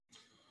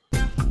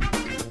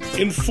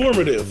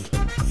Informative,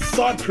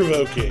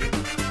 thought-provoking,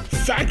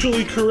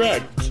 factually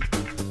correct.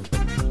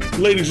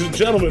 Ladies and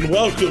gentlemen,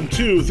 welcome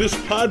to This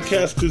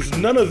Podcast Is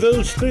None of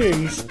Those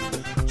Things,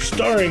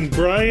 starring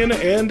Brian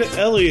and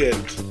Elliot.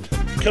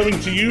 Coming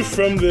to you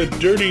from the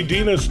Dirty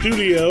Dina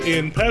studio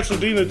in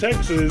Pasadena,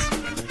 Texas.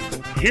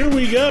 Here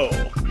we go.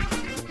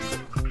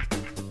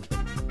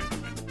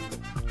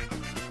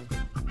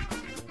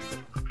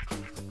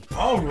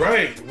 All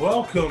right,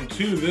 welcome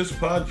to This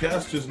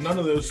Podcast Is None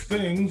of Those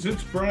Things.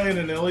 It's Brian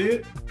and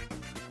Elliot.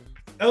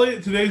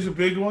 Elliot, today's a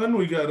big one.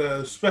 We got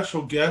a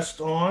special guest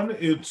on.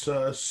 It's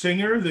a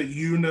singer that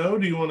you know.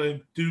 Do you want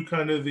to do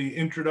kind of the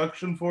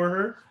introduction for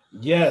her?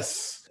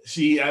 Yes.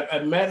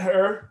 I met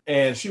her,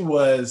 and she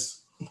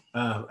was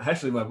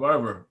actually my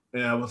barber.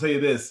 And I will tell you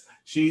this,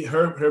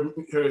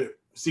 her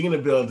singing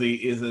ability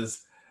is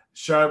as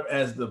sharp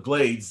as the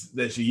blades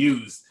that she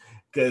used,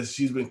 because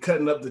she's been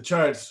cutting up the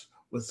charts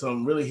with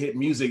some really hit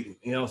music,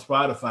 on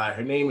Spotify.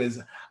 Her name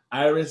is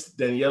Iris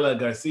Daniela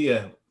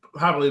Garcia,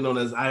 popularly known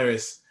as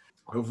Iris.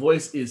 Her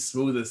voice is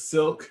smooth as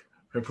silk.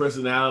 Her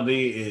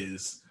personality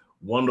is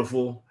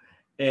wonderful,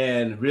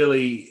 and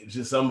really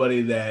just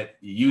somebody that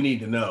you need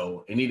to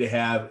know and need to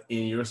have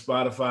in your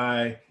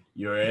Spotify,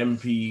 your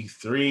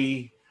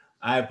MP3,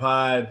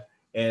 iPod.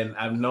 And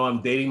I know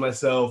I'm dating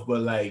myself, but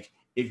like,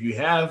 if you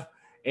have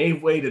any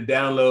way to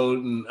download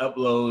and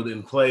upload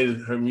and play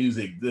her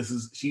music,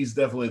 she's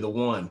definitely the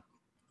one.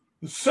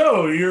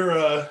 So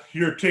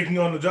you're taking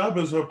on the job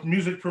as a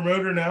music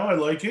promoter now. I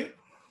like it.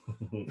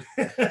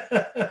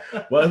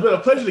 Well, it's been a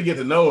pleasure to get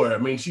to know her. I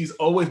mean, she's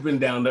always been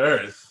down to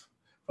earth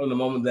from the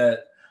moment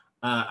that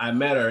I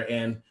met her,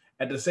 and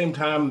at the same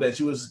time that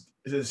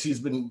she's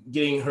been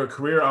getting her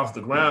career off the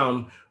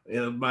ground.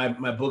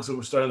 My books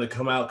were starting to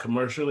come out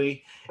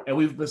commercially, and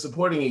we've been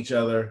supporting each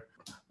other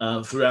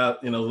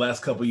throughout the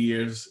last couple of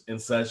years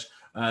and such.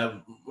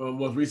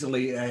 Most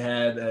recently, I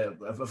had a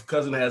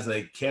cousin has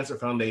a cancer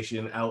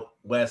foundation out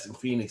west in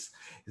Phoenix.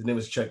 His name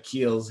is Chuck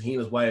Keels. He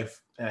and his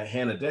wife,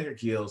 Hannah Decker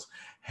Keels,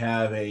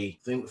 have a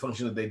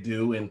function that they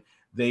do, and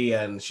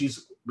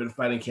she's been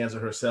fighting cancer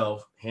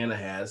herself. Hannah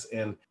has,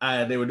 and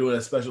they were doing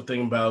a special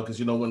thing about, because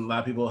when a lot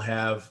of people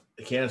have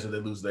cancer, they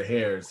lose their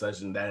hair and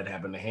such, and that had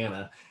happened to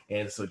Hannah,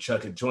 and so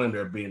Chuck had joined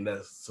her, being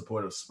the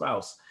supportive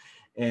spouse,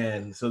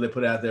 and so they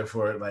put it out there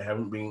for like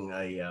having being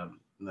a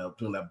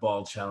doing that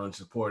bald challenge,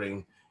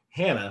 supporting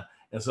Hannah.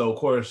 And so, of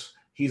course,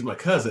 he's my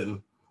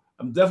cousin.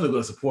 I'm definitely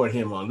going to support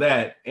him on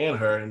that, and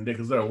her, and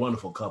because they're a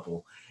wonderful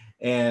couple.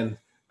 And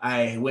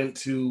I went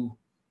to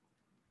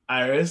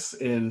Iris,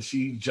 and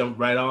she jumped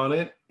right on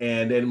it.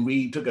 And then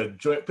we took a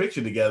joint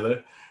picture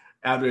together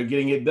after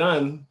getting it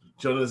done,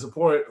 showing the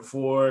support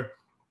for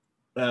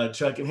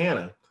Chuck and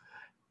Hannah.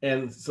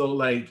 And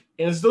so, and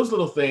it's those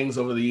little things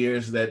over the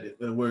years that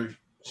where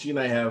she and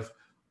I have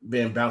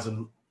been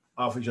bouncing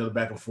off each other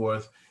back and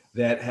forth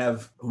that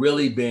have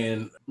really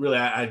been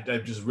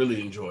I just really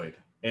enjoyed.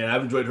 And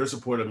I've enjoyed her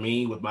support of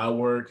me with my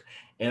work,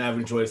 and I've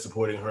enjoyed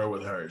supporting her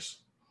with hers.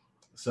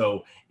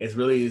 So it's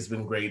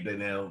been great that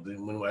now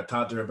when I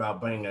talked to her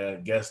about being a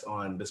guest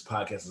on This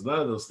Podcast Is None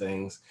of Those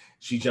Things,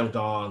 she jumped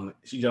on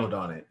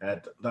it. I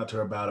talked to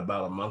her about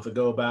a month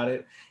ago about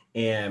it.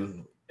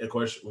 And of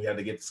course we had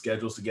to get the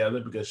schedules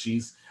together, because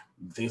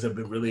things have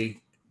been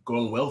really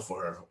going well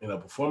for her,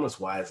 performance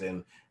wise,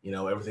 and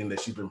everything that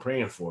she's been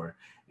praying for.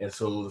 And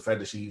so the fact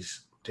that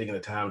she's taking the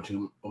time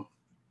to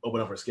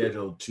open up her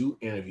schedule to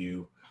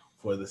interview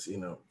for this,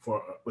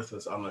 with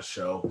us on the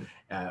show,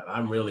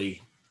 I'm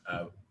really,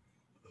 I'm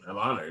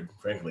honored,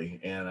 frankly,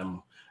 and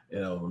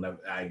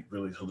I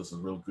really hope this is a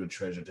real good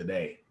treasure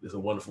today. It's a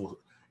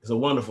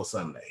wonderful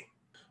Sunday.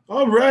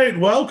 All right,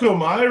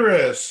 welcome,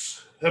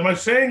 Iris. Am I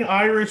saying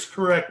Iris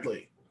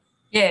correctly?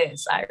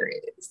 Yes,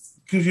 Iris.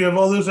 Because you have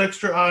all those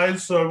extra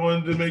eyes, so I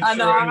wanted to make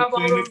sure I'm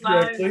saying it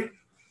correctly. Eyes.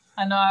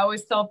 I know. I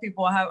always tell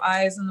people I have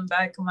eyes in the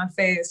back of my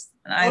face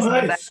and eyes in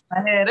the back of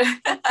my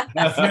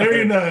head.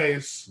 Very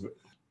nice.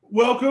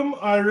 Welcome,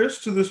 Iris,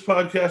 to This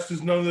Podcast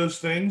Is None of Those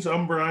Things.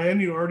 I'm Brian.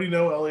 You already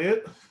know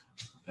Elliot.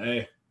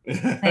 Hey.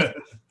 Yeah,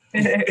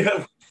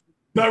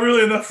 not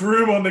really enough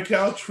room on the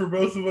couch for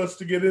both of us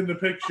to get in the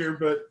picture,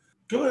 but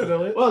go ahead,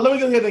 Elliot. Well, let me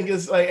go ahead and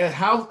get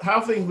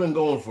how things been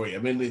going for you. I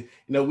mean,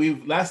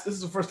 this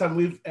is the first time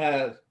we've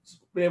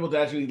been able to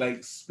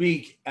actually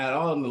speak at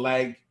all in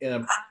about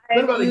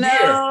a year.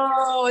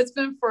 No, it's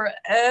been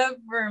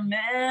forever,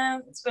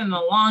 man. It's been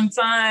a long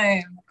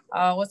time.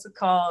 What's it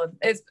called?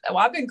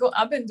 I've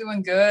been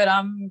doing good.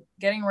 I'm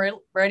getting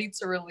ready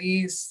to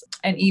release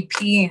an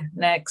EP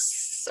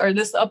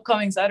this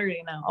upcoming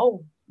Saturday now.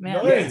 Oh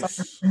man,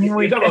 nice.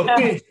 You're talking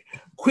about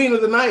Queen of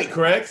the Night,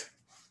 correct?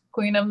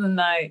 Queen of the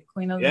Night.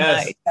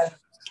 Night. Yeah.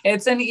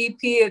 It's an EP.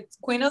 It's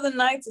Queen of the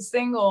Night's a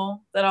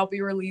single that I'll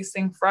be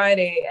releasing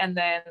Friday, and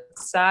then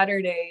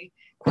Saturday,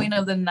 Queen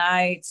of the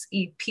Night's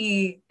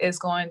EP is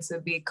going to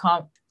be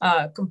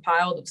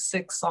compiled of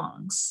 6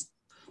 songs.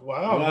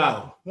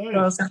 Wow. Nice.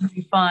 So it's gonna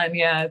be fun.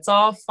 Yeah, it's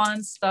all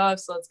fun stuff.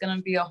 So it's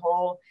gonna be a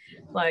whole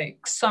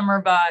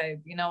summer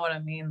vibe. You know what I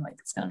mean?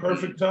 It's gonna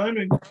perfect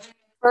timing.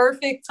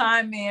 perfect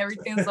timing.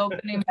 Everything's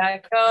opening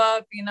back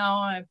up,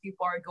 and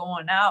people are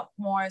going out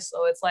more.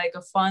 So it's like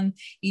a fun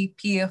EP,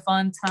 a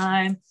fun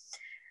time.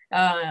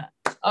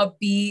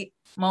 Upbeat,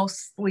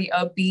 mostly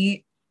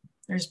upbeat.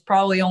 There's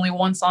probably only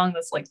one song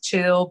that's like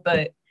chill,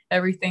 but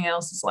everything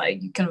else is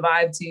like you can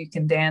vibe to, you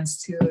can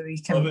dance to,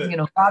 you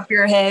can, pop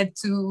your head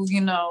to,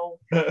 all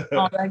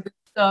that good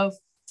stuff.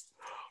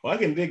 Well, I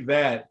can dig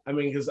that. I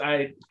mean, because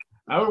I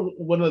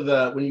one of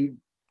the, when you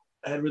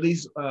had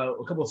released a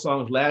couple of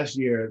songs last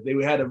year, they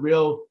had a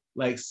real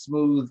like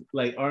smooth,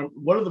 like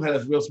one of them had a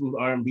real smooth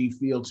R&B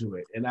feel to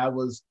it, and I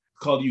was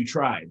called You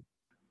Tried.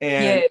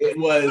 And it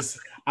was,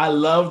 I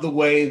love the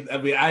way, I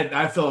mean,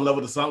 I fell in love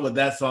with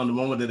that song the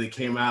moment that it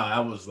came out. I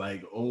was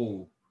like,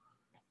 oh.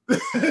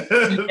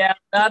 Yeah,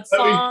 that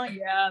song.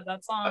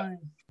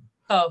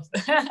 Oh.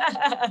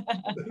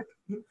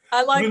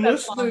 I like that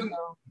song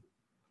though.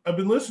 I've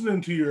been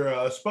listening to your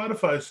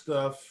Spotify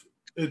stuff.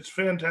 It's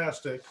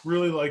fantastic.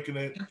 Really liking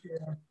it.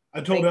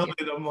 I told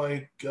Elliot, I'm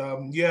like,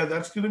 yeah,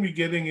 that's going to be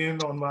getting in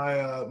on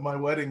my my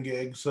wedding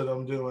gigs that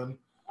I'm doing.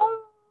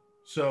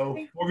 So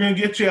we're going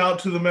to get you out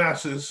to the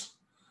masses,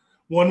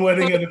 one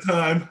wedding at a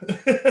time.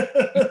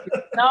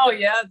 Oh,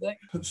 yeah.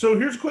 So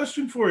here's a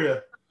question for you.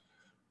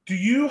 Do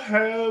you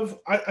have,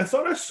 I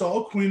thought I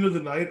saw Queen of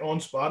the Night on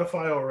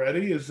Spotify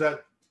already. Is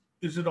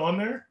it on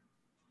there?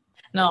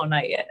 No,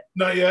 not yet.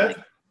 Not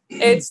yet?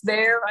 It's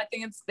there. I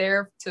think it's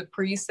there to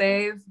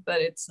pre-save,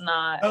 but it's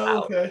not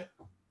out okay.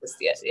 Just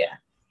yet. Yeah.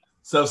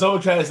 So if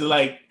someone tries to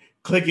like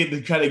click it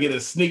to try to get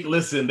a sneak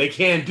listen, they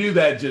can't do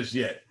that just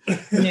yet.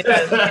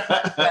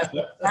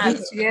 Yeah, not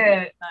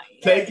yet.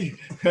 Thank you.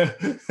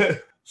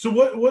 So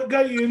what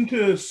got you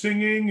into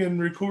singing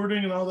and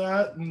recording and all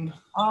that? And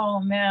oh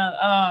man,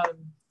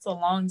 it's a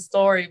long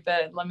story,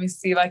 but let me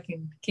see if I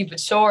can keep it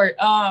short.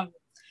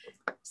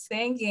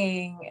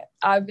 Singing,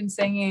 I've been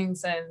singing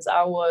since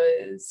I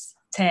was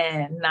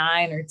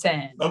 9 or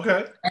 10.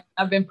 Okay. And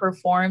I've been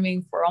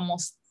performing for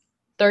almost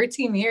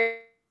 13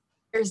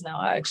 years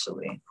now,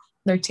 actually.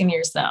 13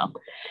 years now.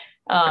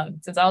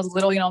 Since I was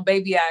little,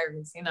 baby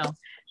Iris,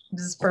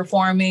 just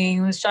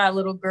performing, the shy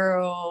little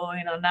girl,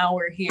 now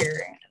we're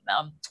here. And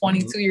I'm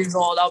 22 years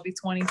old. I'll be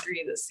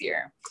 23 this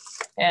year.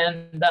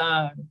 And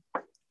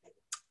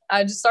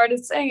I just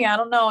started singing. I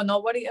don't know.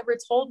 Nobody ever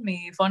told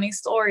me. Funny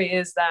story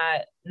is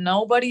that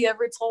nobody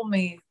ever told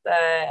me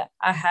that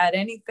I had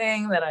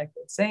anything, that I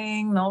could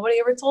sing.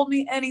 Nobody ever told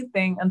me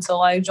anything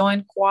until I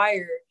joined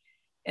choir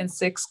in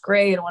 6th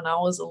grade when I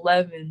was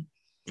 11.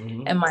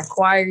 Mm-hmm. And my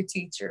choir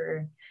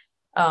teacher,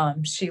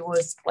 she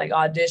was like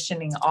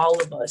auditioning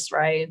all of us,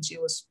 right? And she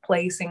was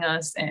placing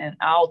us in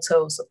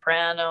alto,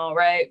 soprano,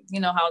 right? You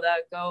know how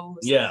that goes.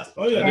 Yeah.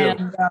 Oh yeah.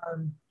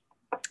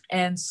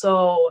 And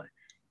so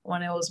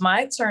when it was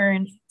my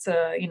turn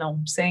to,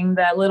 sing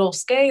that little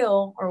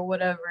scale or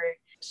whatever,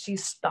 she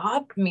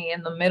stopped me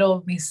in the middle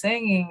of me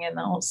singing, and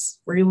I was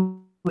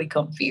really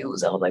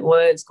confused. I was like,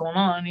 what is going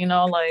on?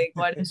 Like,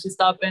 why didn't she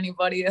stop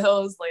anybody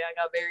else? Like, I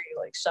got very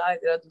like shy.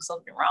 Did I do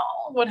something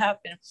wrong? What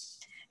happened?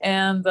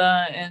 And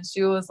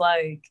she was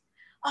like,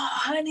 oh,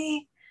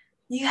 honey,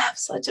 you have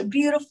such a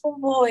beautiful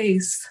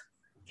voice.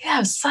 You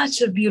have such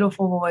a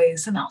beautiful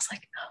voice. And I was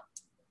like,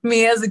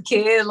 me as a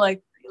kid,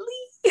 like,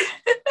 really?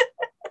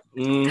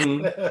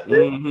 Mm-hmm.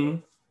 Mm-hmm.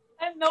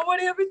 And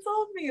nobody ever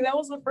told me. That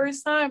was the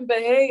first time. But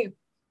hey,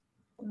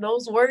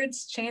 those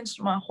words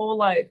changed my whole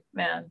life,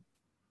 man.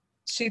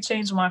 She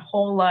changed my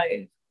whole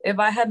life. If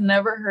I had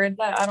never heard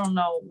that, I don't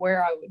know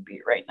where I would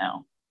be right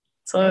now.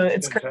 So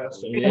it's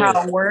crazy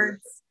how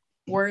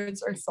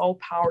words are so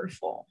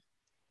powerful.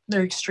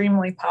 They're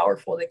extremely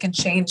powerful. They can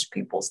change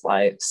people's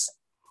lives.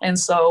 And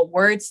so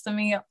words to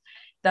me,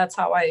 that's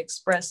how I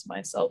express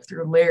myself,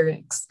 through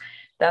lyrics.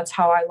 That's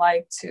how I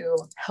like to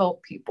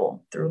help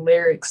people, through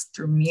lyrics,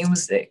 through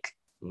music.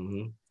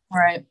 Mm-hmm.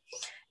 Right.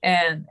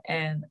 And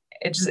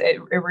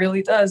it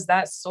really does.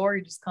 That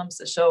story just comes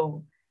to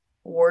show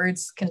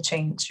words can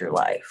change your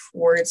life.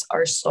 Words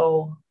are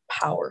so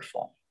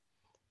powerful.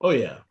 Oh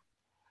yeah.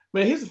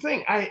 Man, here's the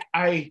thing.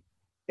 I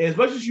as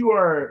much as you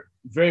are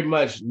very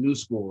much new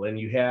school and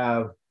you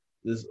have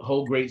this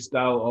whole great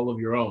style all of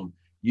your own,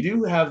 you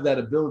do have that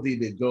ability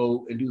to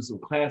go and do some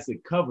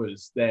classic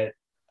covers that,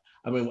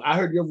 I mean, I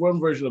heard your one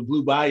version of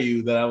Blue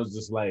Bayou that I was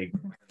just like,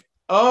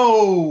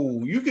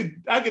 oh,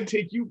 I could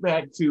take you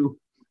back to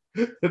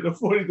the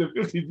 40s and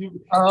 50s.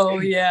 Oh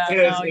yeah.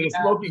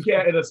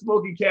 In a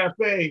smoky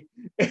cafe.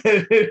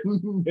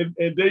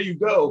 And there you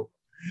go.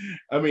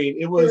 I mean,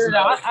 it was. Dude,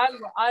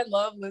 I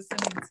love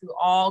listening to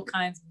all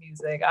kinds of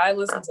music. I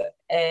listen to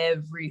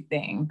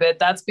everything, but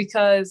that's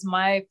because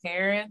my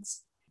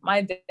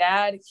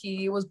dad,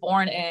 he was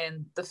born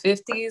in the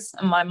 50s,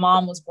 and my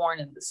mom was born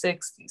in the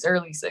 60s,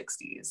 early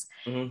 60s.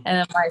 Mm-hmm.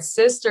 And my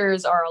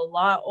sisters are a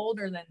lot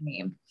older than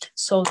me,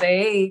 so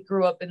they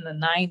grew up in the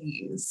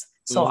 90s.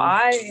 So mm-hmm.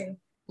 I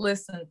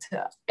listened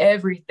to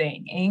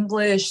everything: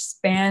 English,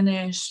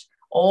 Spanish,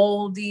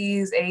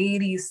 oldies,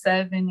 80s,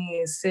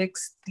 70s,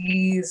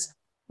 60s,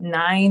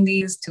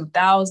 90s,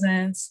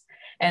 2000s,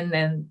 and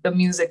then the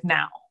music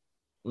now.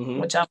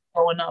 which I'm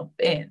growing up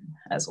in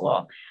as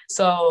well.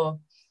 So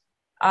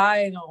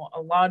I know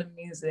a lot of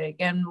music.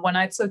 And when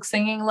I took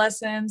singing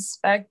lessons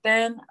back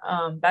then,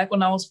 back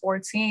when I was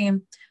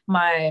 14,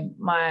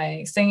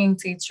 my singing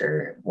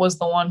teacher was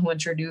the one who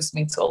introduced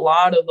me to a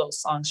lot of those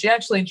songs. She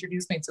actually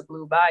introduced me to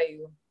Blue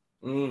Bayou.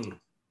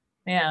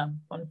 Yeah,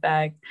 fun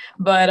fact.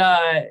 But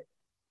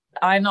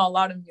I know a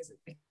lot of music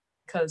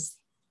because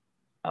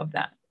of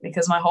that,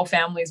 because my whole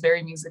family is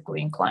very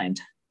musically inclined.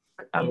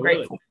 I'm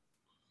grateful.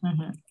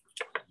 Really?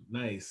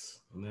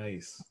 Nice.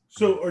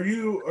 So are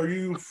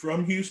you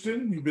from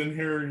Houston? You've been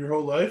here your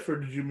whole life, or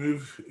did you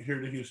move here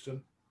to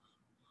Houston?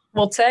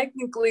 Well,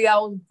 technically I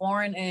was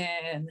born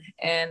in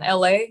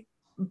LA,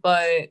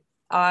 but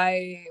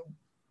I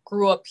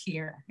grew up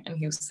here in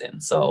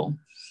Houston. So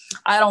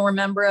I don't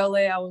remember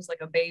LA. I was like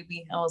a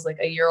baby. I was like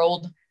a year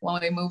old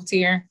when we moved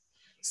here.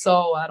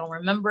 So I don't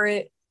remember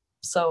it.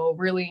 So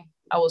really,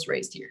 I was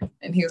raised here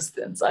in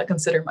Houston. So I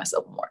consider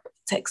myself more of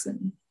a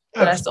Texan.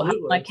 But I still have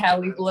my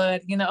Cali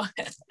blood, you know.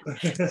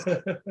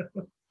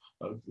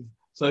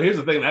 So here's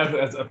the thing.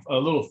 That's a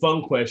little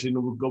fun question.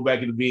 We'll go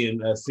back into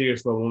being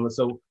serious for a moment.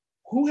 So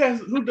who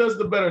does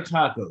the better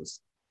tacos?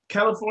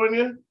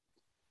 California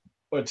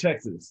or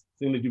Texas?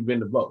 Seeing that you've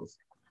been to both.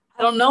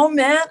 I don't know,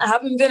 man. I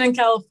haven't been in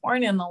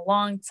California in a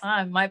long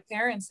time. My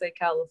parents say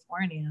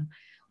California,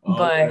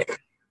 but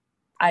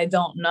I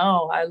don't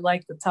know. I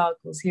like the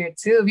tacos here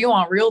too. If you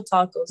want real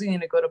tacos, you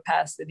need to go to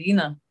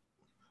Pasadena.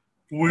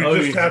 We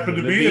just happen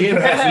to be in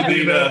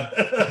Pasadena.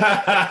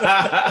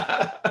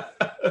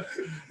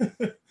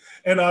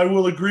 And I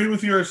will agree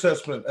with your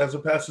assessment as a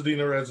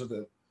Pasadena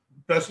resident.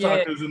 Best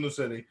tacos in the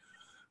city.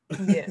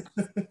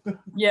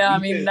 Yeah. I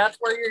mean, that's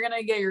where you're going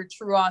to get your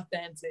true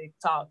authentic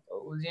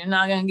tacos. You're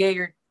not going to get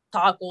your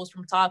tacos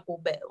from Taco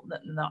Bell.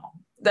 No,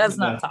 that's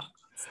not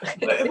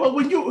tacos. Well,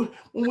 when you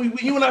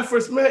and I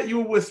first met, you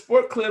were with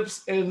Sport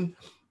Clips, and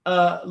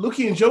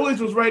Lukey and Joey's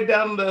was right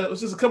down it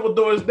was just a couple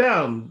doors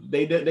down.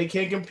 They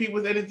can't compete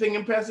with anything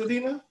in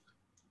Pasadena.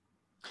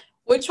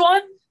 Which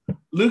one?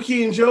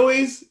 Lukey and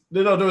Joey's.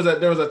 No,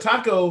 there was a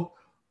taco.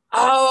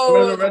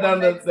 Oh, right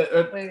down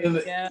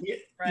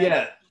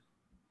yeah.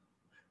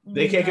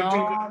 They can't compete.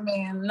 No,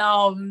 man.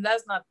 No,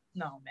 that's not.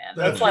 No, man.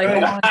 That's like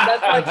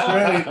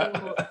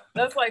right.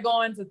 That's like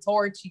going to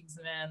Torchy's,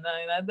 man.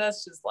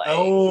 That's just like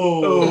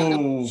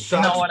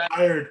shots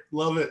fired.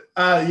 Love it.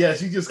 Yeah,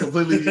 she just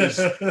completely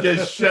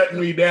just shut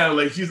me down.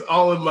 Like she's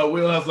all in my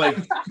wheelhouse. Like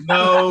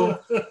no.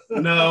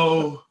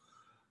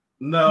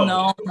 I'm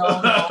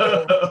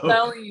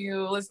telling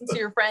you, listen to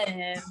your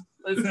friend.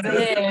 Listen to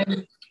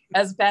him.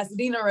 As a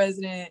Pasadena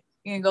resident,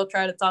 you can go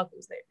try the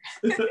tacos there.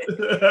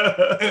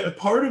 And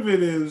part of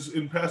it is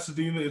in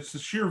Pasadena, it's the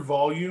sheer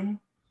volume.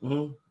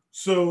 Mm-hmm.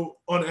 So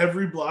on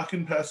every block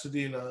in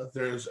Pasadena,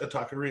 there's a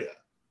taqueria.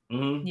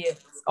 Mm-hmm.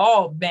 Yes.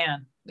 Oh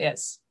man.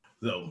 Yes.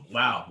 So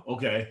wow.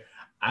 Okay.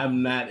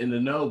 I'm not in the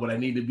know, but I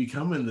need to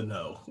become in the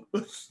know.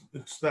 It's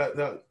that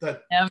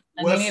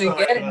west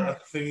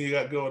side thing you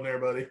got going there,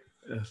 buddy.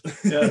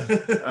 Yeah.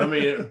 I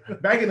mean,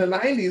 back in the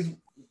 90s,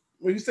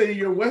 when you say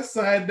you're West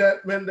Side,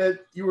 that meant that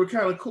you were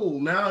kind of cool.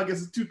 Now I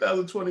guess it's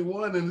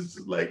 2021, and it's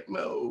just like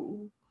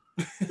no.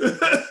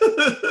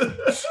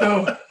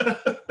 So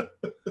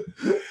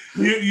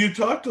you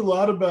talked a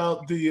lot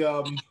about the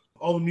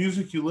all the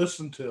music you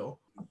listen to.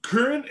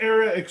 Current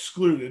era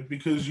excluded,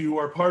 because you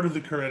are part of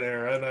the current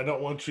era, and I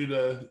don't want you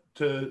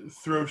to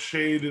throw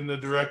shade in the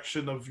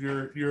direction of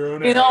your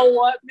own era. You know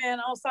what,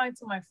 man? I was talking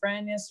to my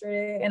friend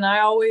yesterday, and I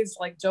always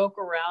like joke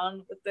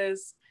around with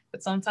this,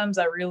 but sometimes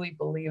I really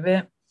believe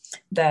it,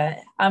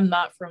 that I'm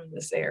not from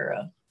this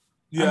era.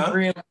 Yeah. I'm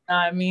really not.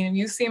 I mean, if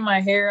you see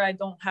my hair, I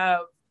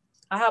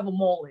have a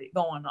mullet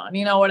going on.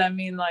 You know what I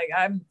mean? Like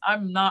I'm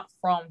not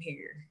from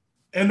here.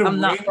 And a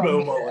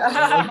rainbow mullet.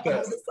 I like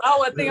that.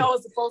 I think I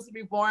was supposed to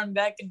be born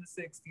back in the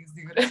 60s,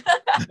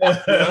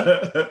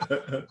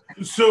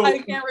 dude. So I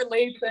can't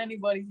relate to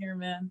anybody here,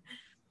 man.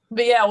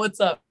 But yeah, what's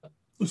up?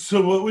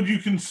 So what would you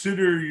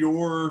consider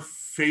your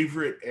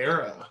favorite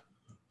era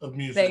of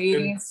music? The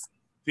 80s.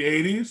 The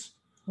 80s?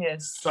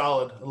 Yes.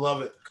 Solid. I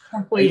love it.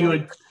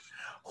 Completely.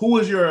 Who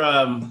was your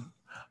of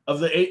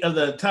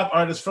the top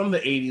artists from the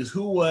 80s?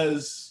 Who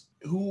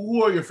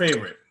are your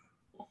favorite?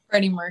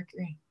 Freddie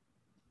Mercury.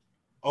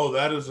 Oh,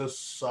 that is a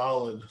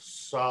solid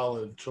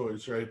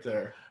choice right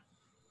there.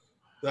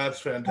 That's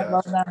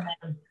fantastic.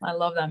 I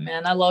love that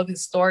man. I love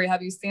his story.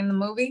 Have you seen the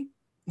movie?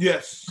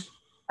 Yes.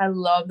 I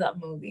love that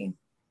movie.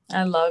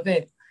 I love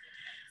it.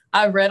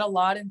 I read a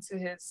lot into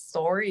his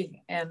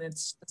story, and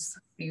it's just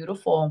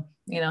beautiful.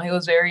 You know, he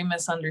was very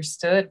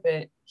misunderstood,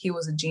 but he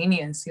was a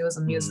genius. He was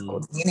a musical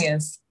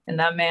genius. And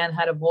that man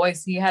had a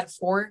voice. He had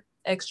 4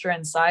 extra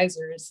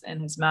incisors in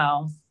his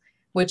mouth,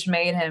 which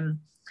made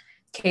him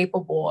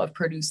capable of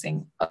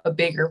producing a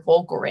bigger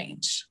vocal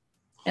range.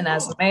 And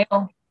as a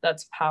male,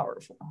 that's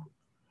powerful.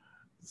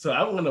 So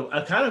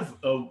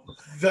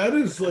that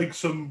is like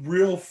some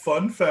real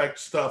fun fact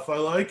stuff. I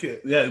like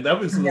it. Yeah, that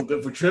was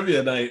good for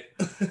trivia night.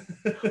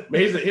 But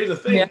here's the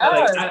thing. Yeah.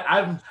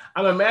 Like,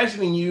 I'm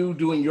imagining you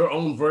doing your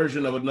own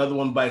version of Another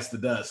One Bites the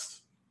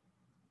Dust.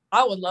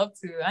 I would love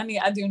to.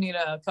 I do need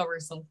to cover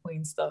some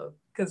Queen stuff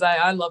because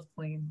I love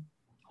Queen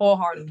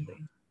wholeheartedly.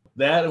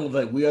 That and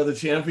like We Are the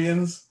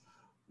Champions,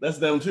 that's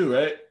them too,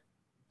 right?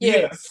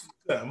 Yes.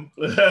 Them.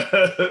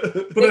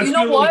 But you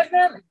know what,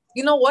 man?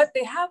 You know what?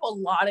 They have a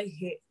lot of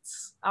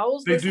hits. I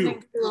was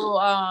listening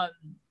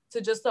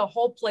to just a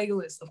whole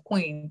playlist of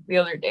Queen the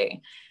other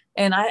day,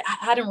 and I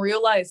hadn't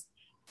realized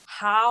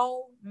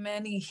how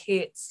many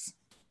hits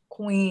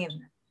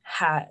Queen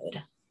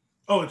had.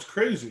 Oh, it's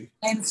crazy.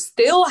 And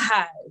still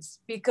has,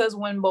 because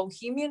when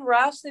Bohemian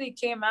Rhapsody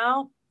came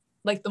out,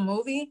 like the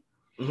movie,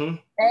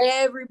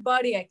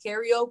 everybody at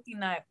karaoke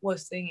night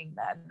was singing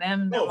that.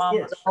 Them, their mom,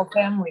 the whole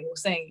family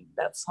was singing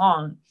that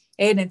song.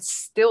 And it's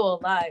still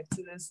alive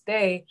to this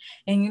day.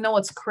 And you know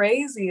what's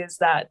crazy is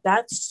that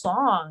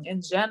song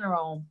in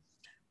general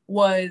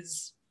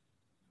was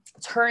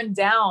turned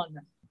down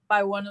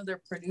by one of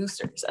their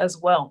producers as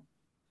well.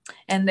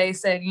 And they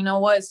said, you know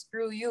what,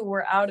 screw you,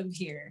 we're out of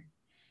here.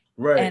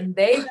 Right. And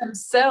they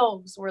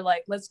themselves were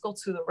like, let's go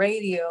to the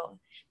radio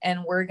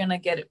and we're going to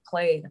get it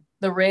played.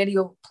 The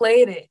radio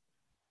played it,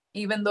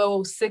 even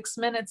though 6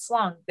 minutes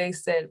long. They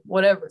said,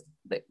 whatever,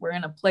 we're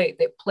going to play it.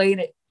 They played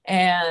it,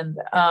 and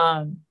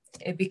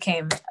it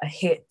became a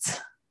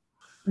hit.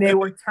 They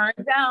were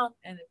turned down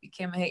and it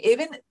became a hit.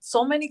 Even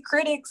so many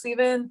critics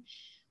even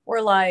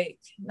were like,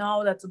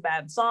 no, that's a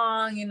bad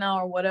song, you know,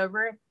 or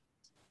whatever.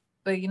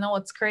 But you know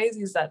what's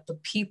crazy is that the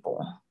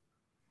people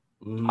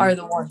are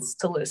the ones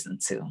to listen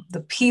to.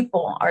 The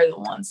people are the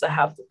ones that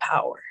have the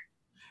power.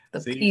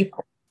 The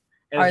people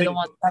are the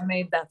ones that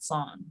made that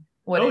song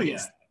what it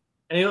is.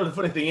 And you know, the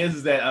funny thing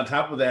is that on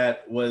top of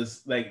that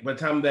was like, by the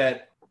time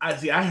that I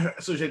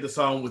associate the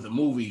song with a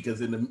movie,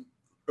 because in the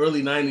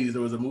early 90s,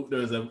 there was a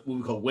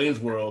movie called Wayne's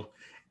World,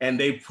 and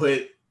they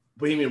put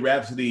Bohemian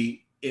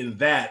Rhapsody in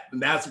that.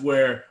 And that's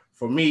where,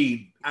 for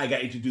me, I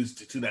got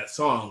introduced to that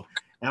song.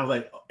 And I was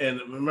like, and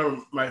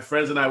remember my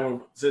friends and I were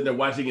sitting there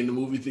watching in the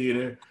movie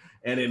theater.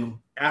 And then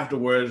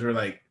afterwards, we're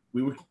like,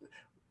 we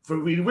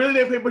really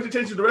didn't pay much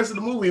attention to the rest of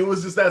the movie. It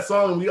was just that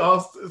song. And we all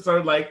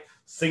started like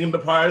singing the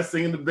part,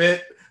 singing the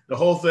bit, the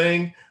whole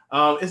thing.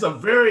 It's a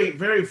very,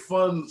 very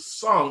fun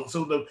song.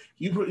 So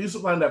you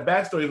supplying that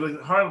backstory.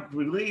 It's hard to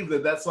believe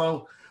that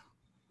song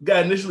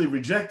got initially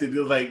rejected.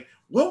 You're like,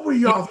 what were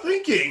y'all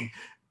thinking?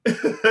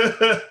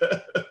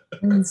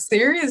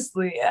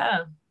 Seriously,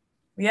 yeah.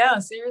 Yeah,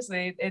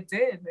 seriously, it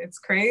did. It's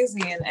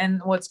crazy.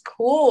 And what's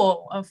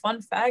cool, a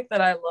fun fact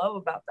that I love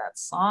about that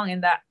song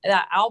and that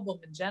album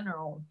in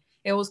general,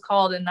 it was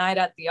called A Night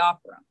at the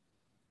Opera.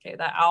 Okay,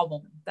 that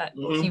album that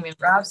Bohemian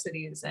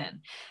Rhapsody is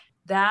in.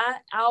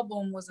 That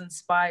album was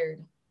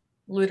inspired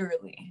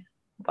literally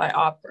by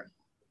opera.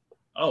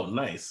 Oh,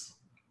 nice.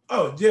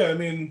 Oh, yeah. I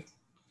mean,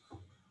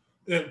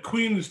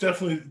 Queen is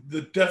definitely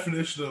the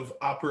definition of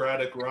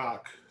operatic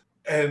rock.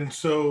 And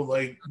so,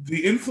 like,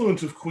 the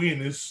influence of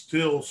Queen is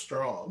still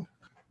strong.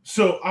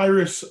 So,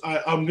 Iris,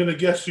 I'm going to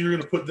guess you're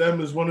going to put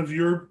them as one of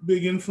your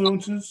big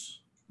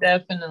influences?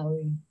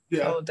 Definitely.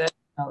 Yeah. Oh,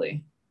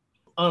 definitely.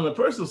 On the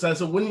personal side,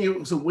 so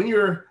when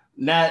you're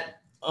not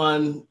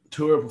on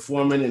tour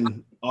performing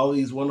and all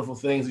these wonderful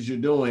things that you're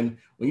doing,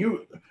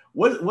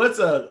 what's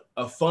a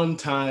fun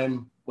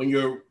time when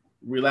you're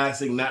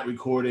relaxing, not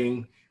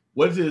recording?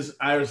 What does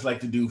Iris like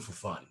to do for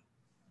fun?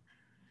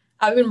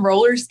 I've been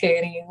roller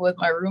skating with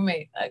my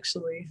roommate,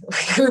 actually.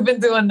 We've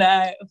been doing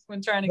that. We've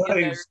been trying to get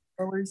better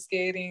roller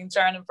skating,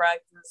 trying to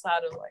practice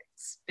how to like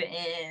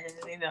spin,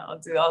 you know,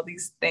 do all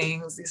these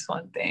things, these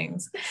fun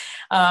things.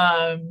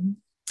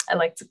 I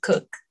like to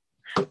cook.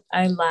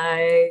 I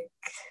like,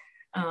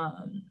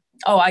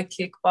 I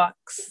kickbox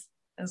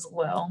as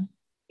well.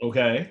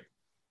 Okay.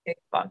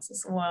 Kickbox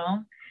as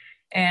well.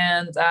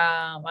 And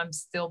I'm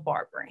still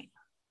barbering.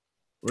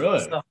 Really?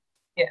 So,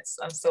 yes,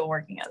 I'm still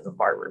working as a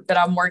barber, but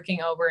I'm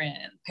working over in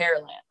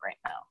Pearland right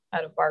now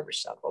at a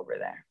barbershop over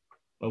there.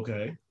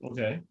 Okay.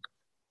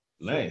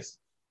 Nice.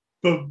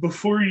 But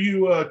before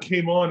you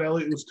came on,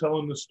 Elliot was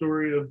telling the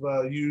story of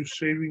you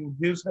shaving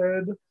his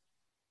head.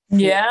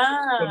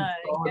 Yeah.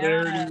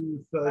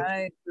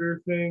 Right.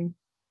 Thing.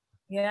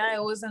 Yeah,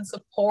 it was in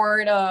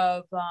support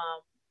of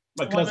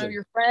one of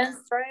your friends,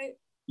 right?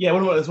 Yeah,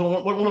 one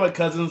of my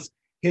cousins.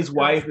 His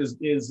wife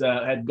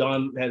had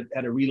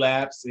a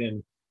relapse,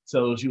 and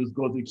so she was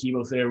going through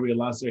chemotherapy and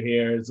lost her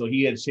hair. And so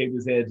he had shaved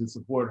his head to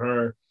support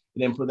her,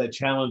 and then put that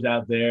challenge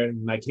out there.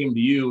 And I came to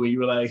you, and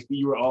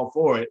you were all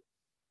for it.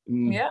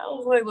 Yeah, I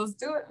was like, let's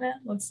do it,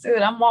 man. Let's do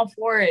it. I'm all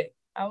for it.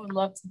 I would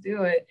love to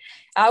do it.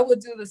 I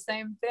would do the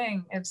same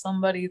thing if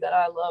somebody that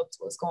I loved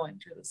was going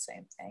through the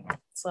same thing.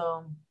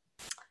 So,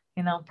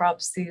 you know,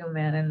 props to you,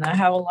 man. And I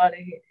have a lot of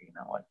hair, you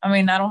know what? I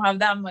mean, I don't have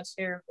that much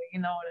hair, but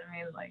you know what I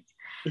mean? Like,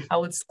 I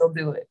would still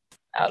do it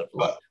out of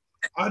love.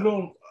 I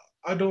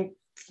don't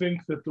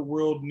think that the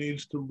world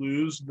needs to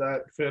lose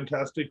that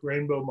fantastic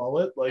rainbow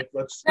mullet. Like,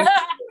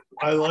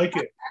 I like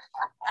it.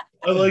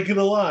 I like it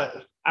a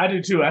lot. I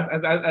do too.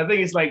 I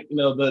think it's like, you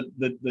know,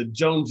 the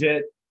Joan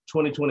Jett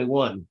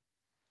 2021.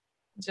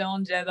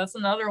 Joan Jett, that's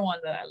another one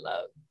that I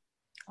love.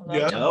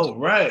 Yeah. Oh,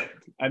 right.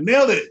 I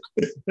nailed it.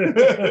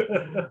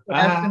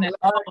 Definitely.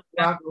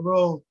 Rock and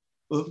roll.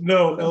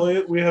 No,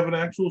 Elliot, we have an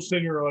actual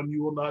singer on.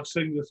 You will not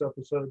sing this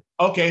episode.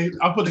 Okay,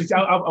 I'll put the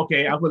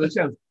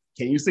challenge.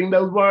 Can you sing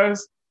those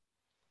bars?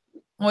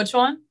 Which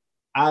one?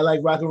 I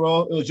like rock and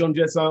roll. It was Joan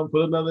Jett song.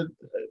 Put another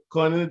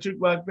coin in the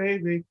jukebox,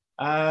 baby.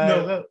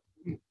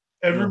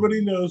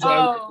 Everybody knows I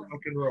love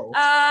rock and roll.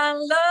 I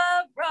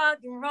love rock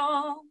and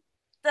roll.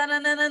 Baby,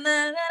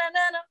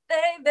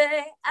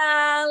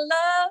 I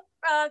love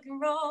rock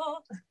and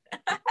roll.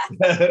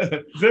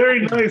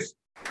 Very nice.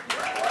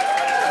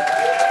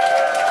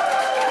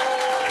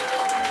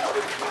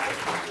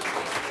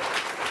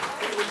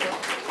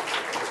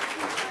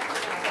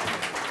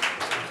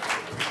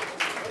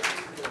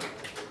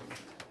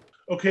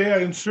 Okay, I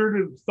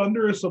inserted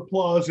thunderous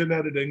applause in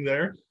editing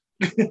there.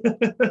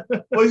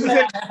 What you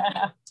say?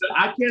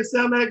 I can't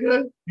sound that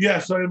good?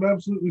 Yes, I am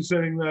absolutely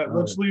saying that. All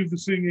Let's right. leave the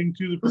singing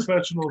to the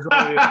professionals.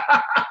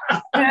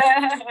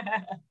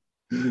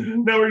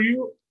 Now,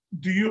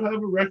 do you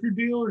have a record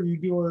deal? Are you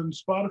doing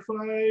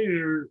Spotify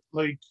or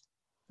like?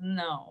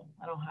 No,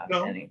 I don't have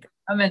anything.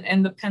 I'm an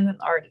independent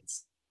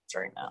artist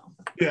right now.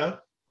 Yeah.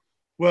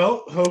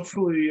 Well,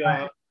 hopefully,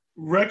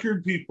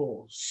 record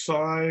people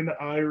sign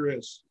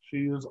Iris.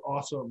 She is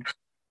awesome.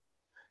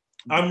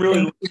 I'm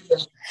really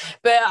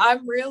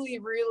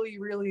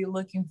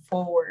looking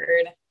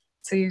forward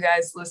to you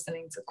guys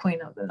listening to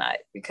Queen of the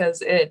Night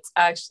because it's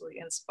actually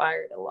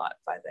inspired a lot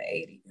by the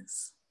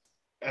 80s.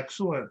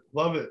 excellent.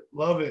 Love it.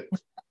 Love it.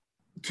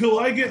 Till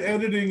I get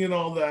editing and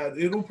all that,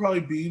 it'll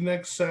probably be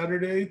next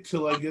Saturday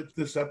till I get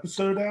this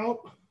episode out.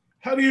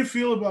 How do you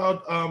feel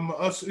about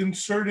us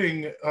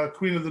inserting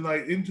Queen of the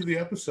Night into the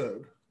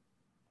episode?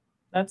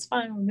 That's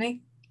fine with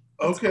me.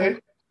 That's okay.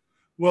 cool.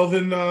 Well,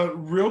 then,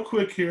 real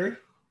quick here.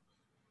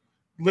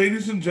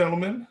 Ladies and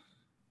gentlemen,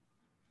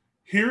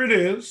 here it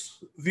is.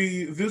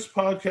 This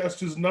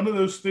podcast is None of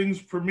Those Things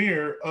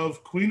premiere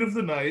of Queen of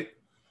the Night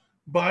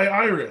by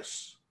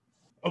Iris.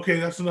 Okay,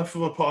 that's enough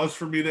of a pause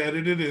for me to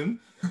edit it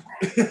in.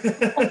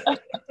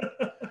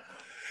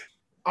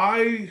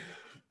 I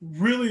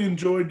really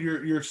enjoyed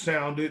your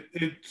sound.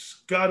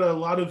 It's got a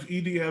lot of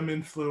EDM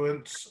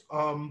influence.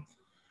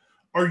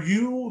 Are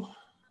you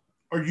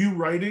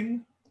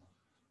writing?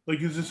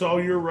 Like, is this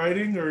all you're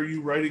writing, or are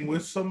you writing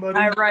with somebody?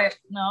 I write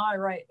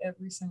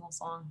every single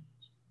song.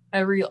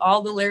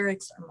 All the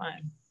lyrics are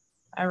mine.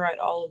 I write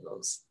all of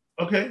those.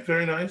 Okay,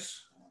 very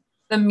nice.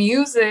 The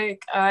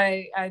music,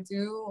 I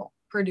do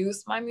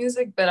produce my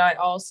music, but I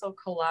also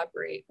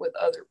collaborate with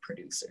other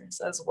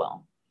producers as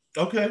well.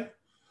 Okay,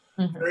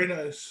 very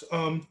nice.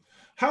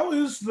 How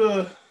is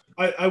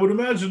I would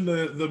imagine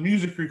the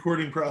music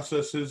recording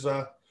process is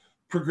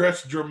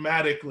progressed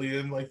dramatically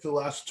in like the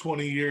last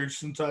 20 years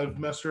since I've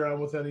messed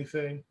around with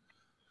anything.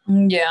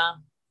 Yeah,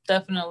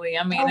 definitely.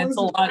 I mean, it's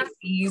a lot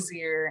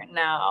easier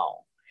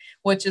now,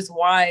 which is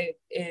why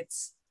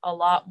it's a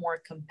lot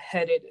more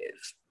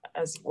competitive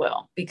as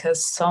well,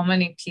 because so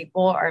many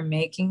people are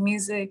making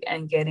music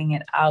and getting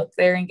it out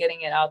there and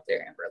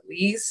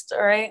released,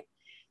 all right?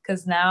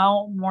 Because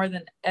now more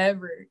than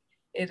ever,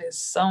 it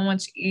is so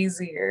much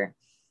easier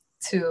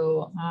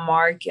to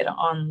market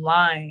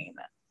online,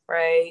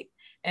 right?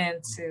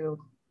 And to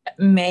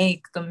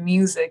make the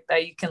music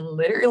that you can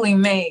literally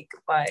make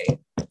by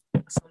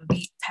some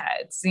beat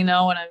pads, you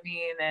know what I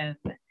mean? And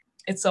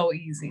it's so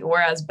easy.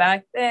 Whereas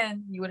back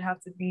then, you would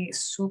have to be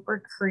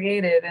super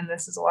creative. And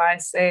this is why I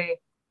say,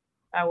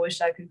 I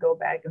wish I could go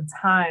back in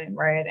time,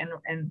 right?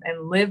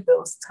 And live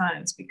those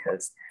times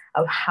because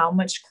of how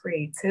much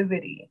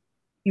creativity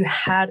you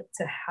had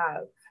to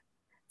have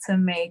to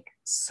make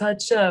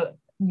such a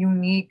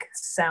unique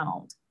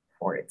sound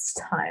for its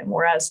time.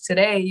 Whereas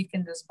today you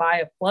can just buy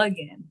a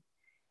plugin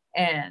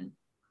and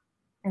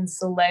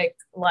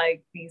select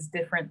like these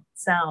different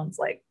sounds,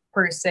 like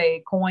per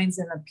se coins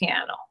in a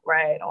piano,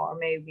 right? Or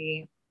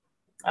maybe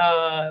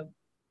I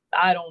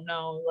don't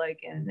know, like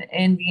an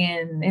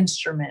Indian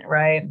instrument,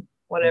 right?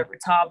 Whatever,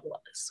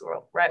 tablas,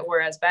 right?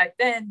 Whereas back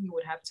then you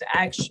would have to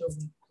actually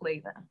play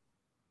them.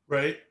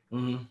 Right.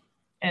 Mm-hmm.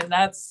 And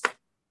that's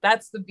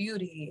the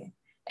beauty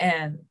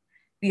and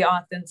the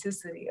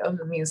authenticity of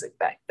the music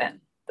back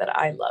then that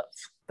I love,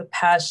 the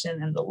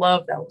passion and the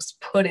love that was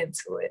put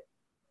into it.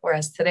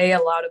 Whereas today, a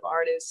lot of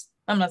artists,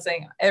 I'm not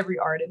saying every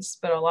artist,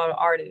 but a lot of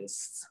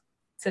artists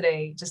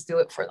today just do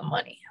it for the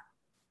money.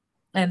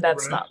 And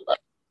that's not love.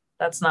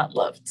 That's not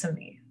love to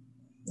me.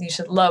 You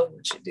should love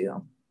what you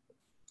do.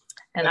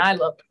 And I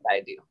love what I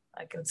do.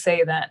 I can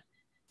say that.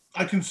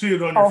 I can see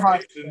it on your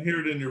face and hear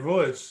it in your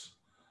voice.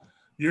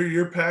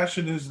 Your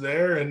passion is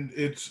there, and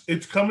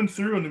it's coming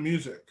through in the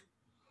music.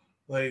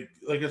 Like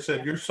I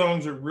said, your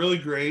songs are really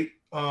great.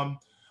 Are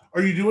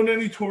you doing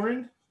any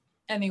touring?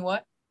 Any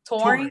what?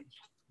 Touring?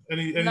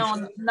 Any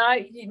no,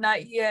 not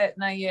yet.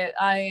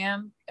 I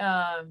am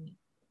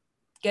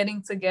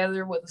getting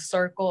together with a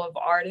circle of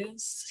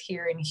artists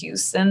here in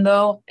Houston,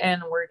 though,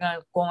 and we're going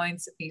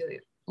to be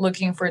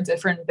looking for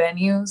different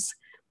venues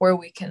where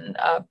we can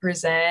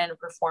present and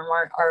perform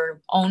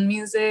our own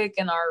music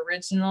and our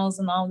originals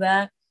and all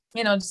that.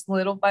 just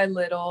little by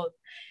little.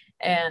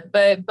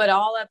 But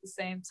all at the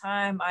same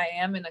time, I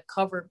am in a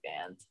cover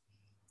band,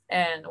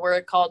 and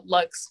we're called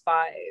Lux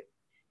 5.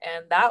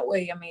 And that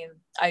way, I mean,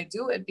 I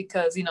do it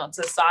because, it's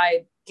a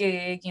side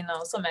gig,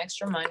 some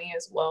extra money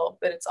as well.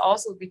 But it's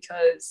also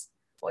because,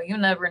 well, you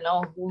never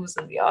know who's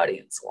in the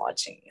audience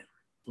watching you.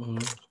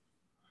 Mm-hmm.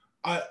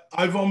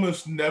 I've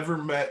almost never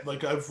met,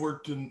 like I've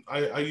worked in,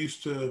 I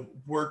used to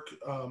work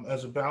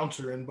as a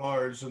bouncer in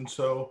bars. And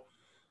so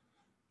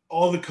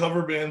all the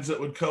cover bands that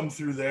would come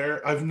through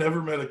there, I've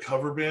never met a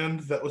cover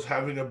band that was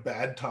having a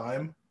bad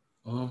time.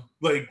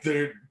 Like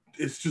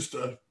it's just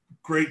a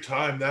great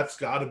time. That's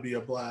got to be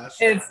a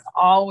blast. It's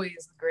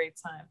always a great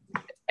time.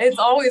 It's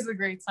always a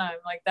great time.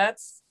 Like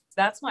that's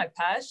my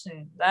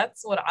passion.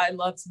 That's what I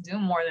love to do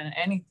more than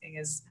anything,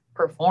 is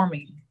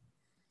performing.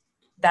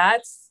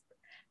 That's,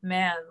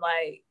 man,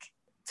 like,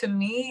 to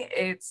me,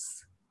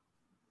 it's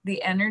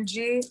the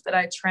energy that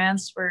I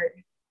transfer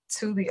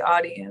to the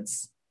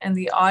audience, and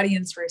the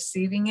audience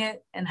receiving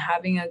it and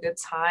having a good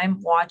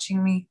time,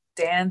 watching me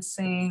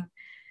dancing,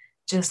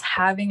 just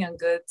having a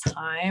good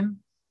time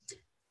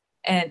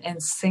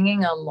and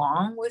singing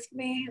along with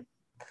me.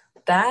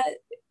 That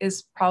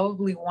is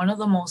probably one of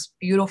the most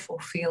beautiful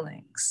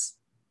feelings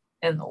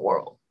in the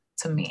world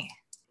to me.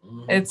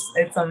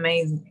 It's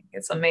amazing.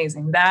 It's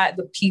amazing that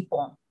the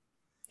people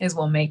is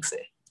what makes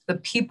it. The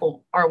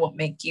people are what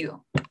make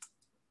you.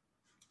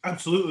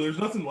 Absolutely. There's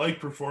nothing like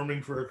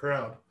performing for a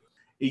crowd.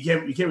 You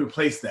can't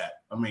replace that.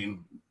 I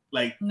mean,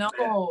 like, no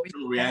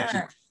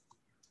reaction.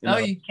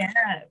 You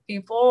can't.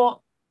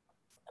 People,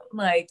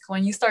 like,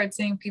 when you start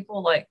seeing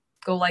people like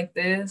go like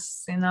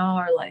this,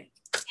 or like,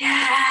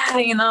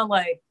 yeah,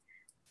 like,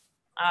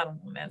 I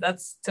don't know, man.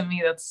 That's, to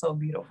me, that's so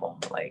beautiful.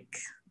 Like,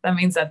 that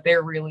means that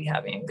they're really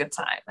having a good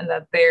time and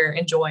that they're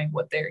enjoying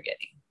what they're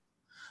getting.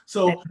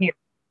 So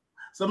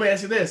let me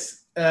ask you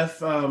this: has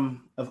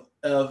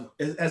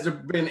there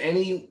been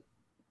any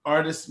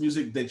artist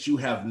music that you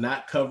have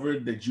not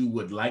covered that you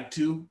would like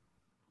to?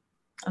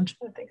 I'm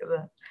trying to think of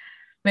that.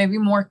 Maybe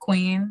more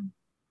Queen,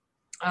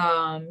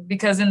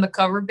 because in the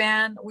cover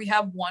band we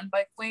have one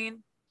by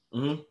Queen.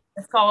 Mm-hmm.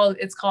 It's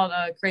called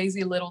A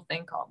Crazy Little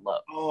Thing Called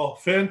Love. Oh,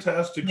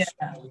 fantastic!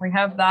 Yeah, we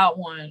have that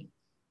one,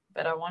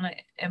 but I want to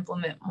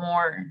implement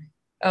more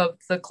of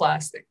the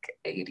classic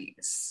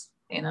 80s,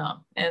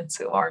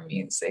 into our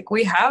music.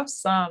 We have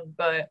some,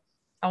 but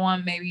I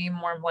want maybe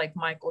more like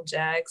Michael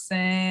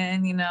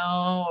Jackson,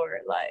 or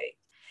like,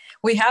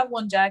 we have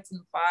one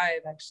Jackson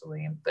 5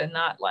 actually, but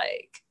not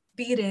like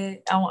Beat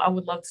It. I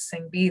would love to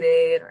sing Beat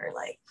It, or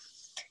like,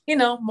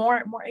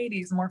 more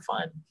 80s, more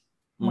fun.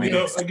 More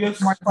I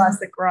guess more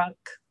classic rock.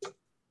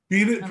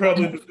 Beat It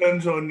probably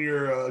depends on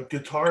your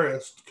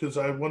guitarist, because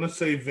I want to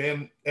say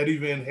Eddie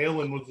Van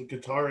Halen was the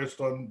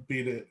guitarist on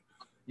Beat It.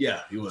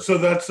 Yeah, he was. So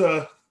that's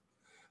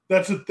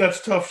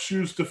tough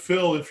shoes to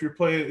fill if you're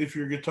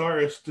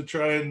guitarist, to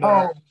try and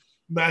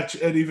match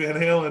Eddie Van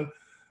Halen.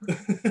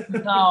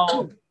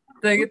 No,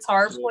 the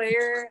guitar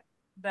player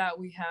that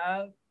we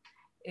have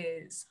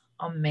is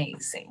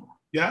amazing.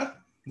 Yeah,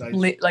 nice.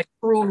 Like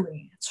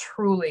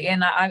truly,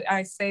 and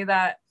I say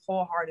that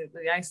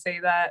wholeheartedly. I say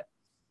that,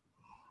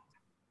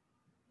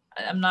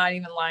 I'm not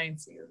even lying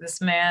to you.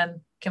 This man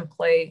can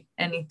play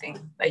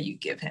anything that you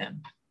give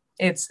him.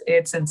 It's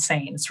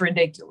insane. It's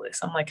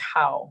ridiculous. I'm like,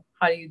 how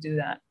do you do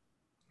that?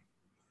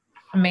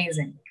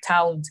 Amazing,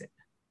 talented.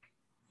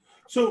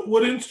 So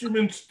what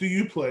instruments do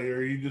you play?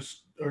 Or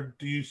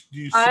do you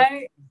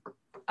sing?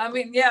 I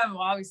mean, yeah, well,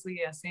 obviously,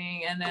 yeah,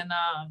 singing. And then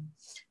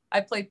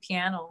I play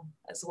piano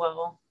as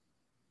well.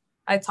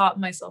 I taught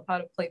myself how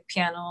to play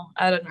piano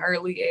at an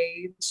early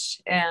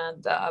age,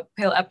 and I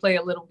play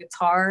a little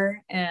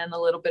guitar and a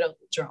little bit of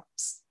the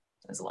drums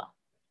as well.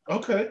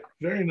 Okay,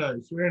 very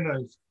nice, very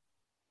nice.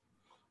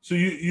 So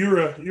you're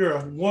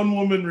a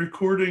one-woman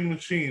recording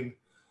machine.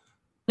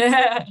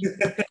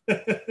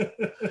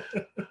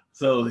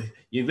 So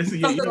you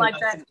like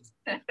that.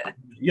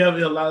 You have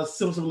a lot of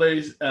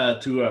similarities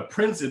to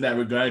Prince in that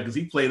regard, because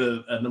he played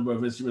a number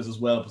of instruments as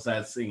well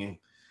besides singing.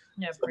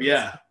 Yeah, so,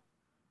 yeah.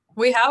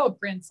 We have a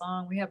Prince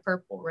song. We have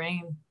Purple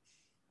Rain.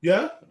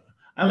 Yeah,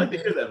 I'd like to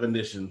hear that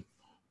rendition.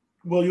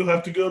 Well, you'll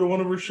have to go to one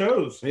of her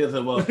shows. Yeah,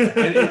 well,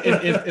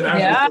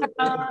 yeah.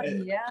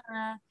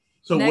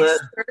 So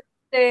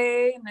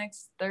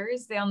next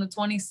Thursday on the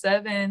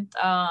 27th.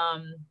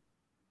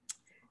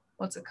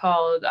 What's it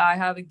called? I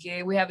have a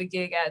gig. We have a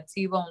gig at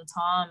T-Bone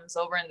Tom's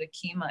over in the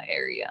Kemah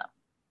area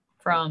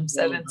from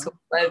 7 to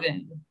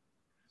 11.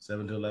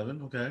 7 to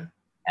 11. Okay.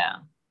 Yeah.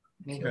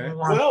 Okay.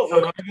 Well,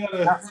 then I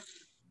gotta.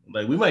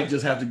 Like, we might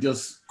just have to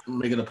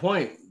make it a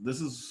point.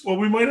 Well,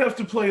 we might have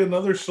to play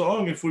another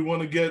song if we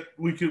want to get.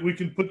 We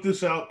can put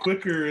this out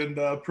quicker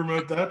and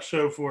promote that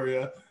show for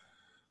you.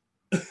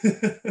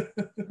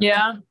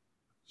 Yeah.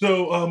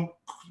 So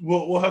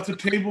we'll have to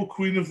table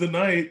Queen of the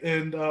Night.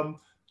 And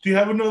do you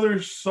have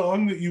another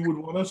song that you would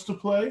want us to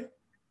play?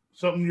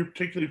 Something you're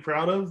particularly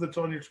proud of that's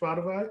on your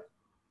Spotify?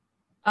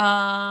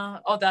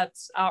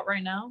 That's out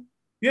right now?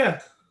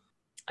 Yeah.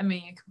 I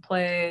mean, you can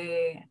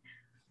play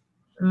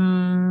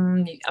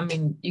I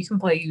mean, you can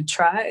play You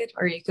Tried,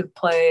 or you could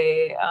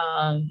play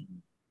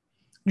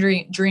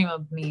Dream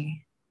of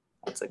Me.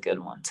 That's a good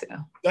one too.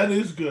 That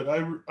is good.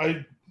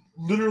 I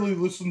literally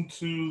listened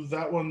to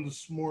that one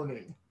this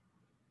morning.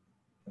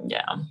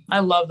 Yeah, I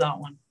love that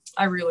one.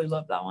 I really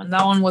love that one.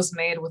 That one was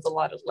made with a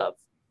lot of love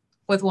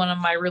with one of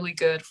my really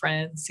good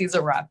friends. He's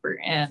a rapper,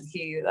 and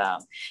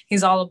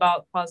he's all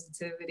about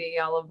positivity,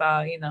 all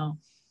about,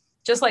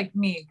 just like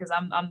me, because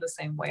I'm the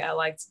same way. I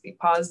like to be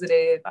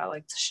positive. I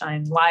like to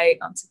shine light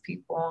onto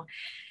people.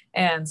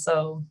 And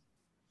so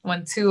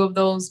when two of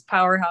those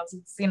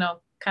powerhouses,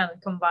 kind of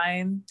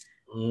combine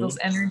those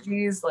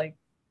energies, like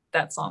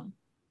that song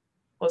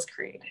was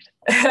created.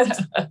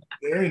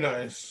 Very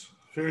nice.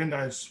 Very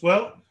nice.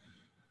 Well,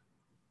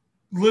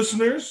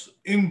 listeners,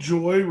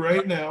 enjoy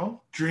right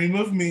now Dream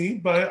of Me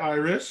by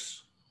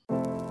Iris.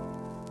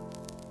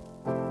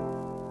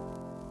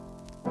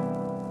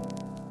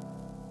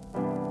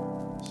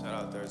 Shout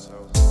out there,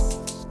 so.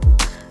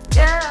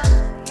 Yeah.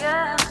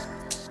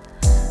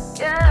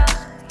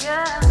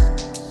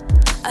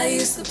 I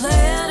used to play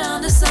it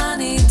on the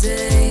sunny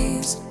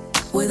days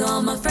with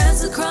all my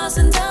friends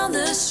crossing down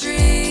the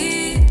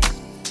street.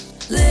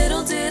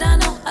 Little did I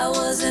know I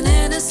was an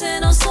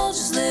innocent old soul,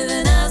 just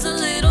living as a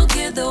little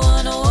kid. There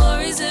were no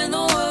worries in the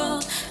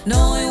world,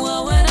 knowing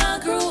well when I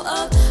grew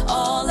up,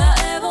 all I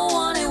ever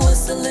wanted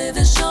was to live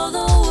and show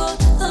the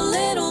world a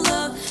little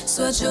love.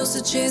 So I chose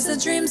to chase the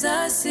dreams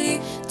I see,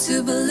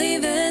 to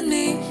believe in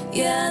me.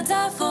 Yeah,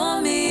 die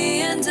for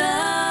me, and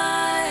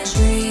I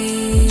dream.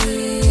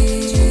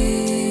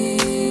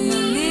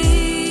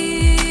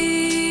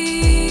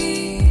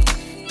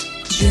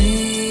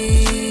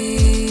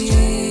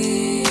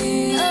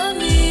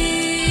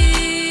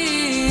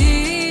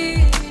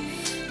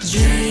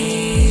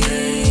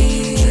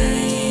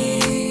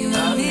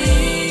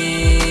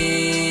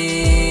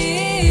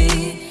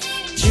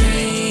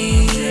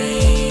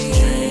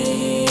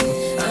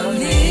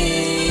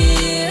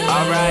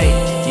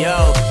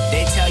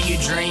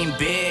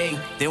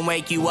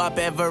 Wake you up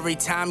every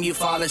time you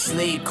fall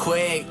asleep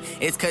quick.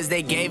 It's cause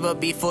they gave up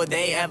before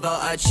they ever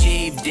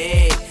achieved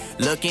it.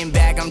 Looking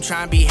back, I'm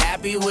trying to be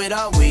happy with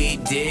all we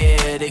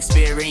did.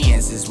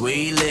 Experiences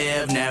we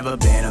live, never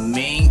been a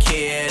mean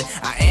kid.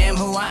 I am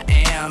who I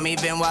am,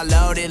 even while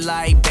loaded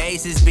like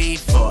bases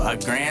before a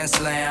grand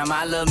slam.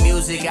 I love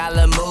music, I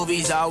love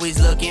movies,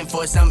 always looking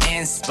for some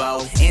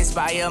inspo.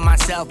 Inspire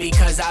myself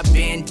because I've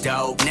been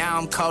dope. Now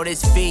I'm cold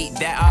as feet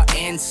that are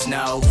in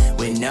snow,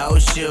 with no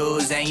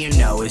shoes, and you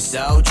know it's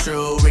so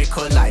true.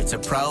 Record life to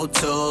Pro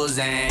Tools,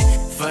 and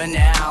for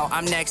now,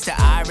 I'm next to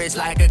Iris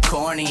like a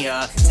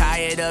cornea.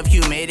 Tired of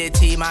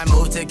humidity, might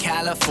move to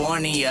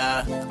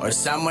California or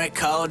somewhere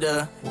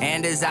colder.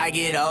 And as I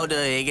get older,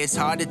 it gets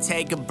hard to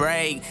take a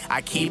break.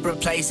 I keep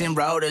replacing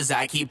rotors,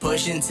 I keep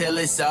pushing till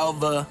it's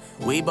over.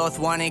 We both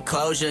wanted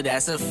closure,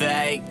 that's a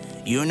fake.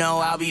 You know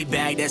I'll be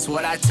back, that's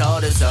what I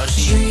told her, so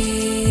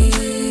she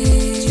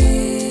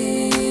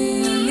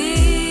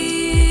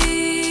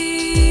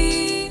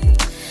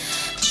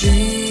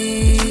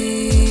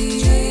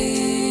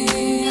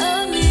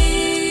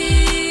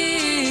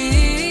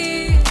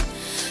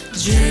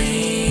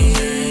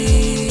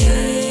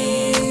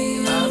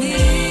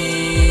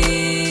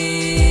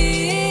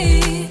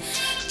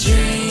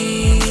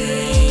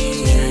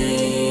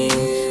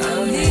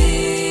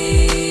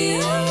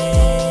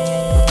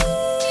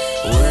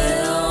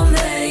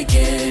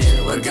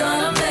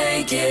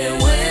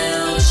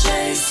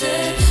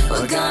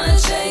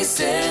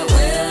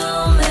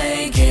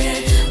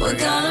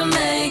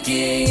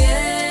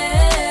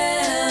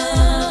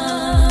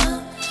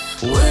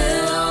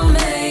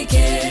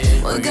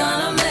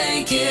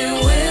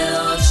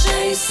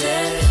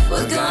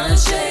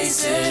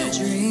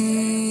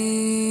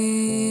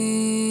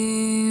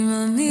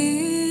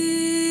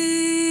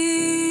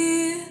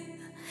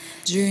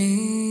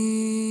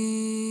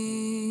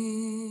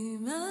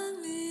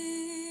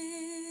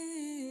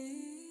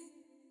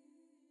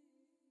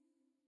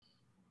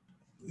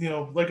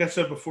like I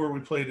said before we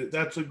played it,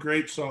 that's a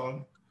great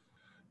song.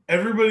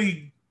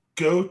 Everybody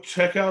go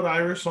check out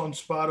Iris on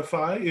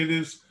Spotify. It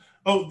is,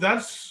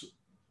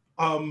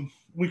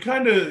 we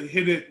kind of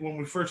hit it when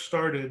we first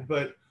started,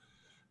 but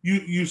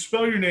you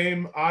spell your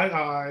name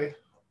Iiris.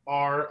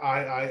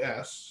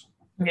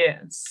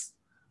 Yes.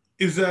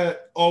 Is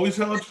that always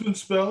how it's been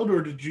spelled,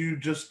 or did you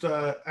just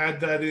add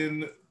that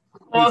in?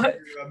 Well,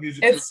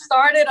 music? It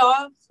started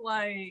off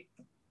like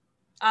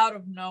out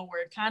of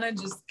nowhere. It kind of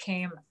just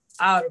came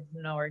out of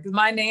nowhere, because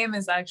my name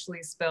is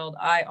actually spelled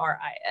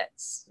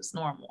Iris. It's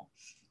normal,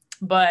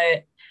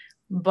 but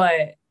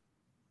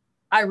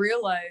I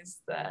realized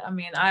that,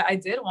 I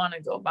did want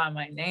to go by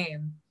my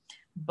name,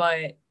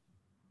 but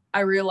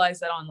I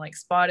realized that on like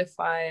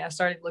Spotify, I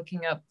started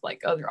looking up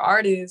like other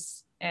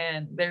artists,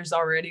 and there's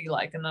already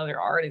like another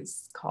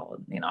artist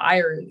called,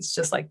 Iris,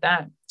 just like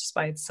that, just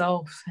by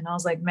itself. And I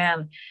was like,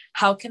 man,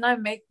 how can I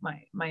make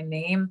my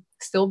name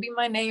still be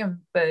my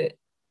name, but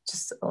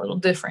just a little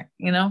different,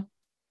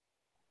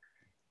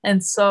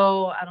 And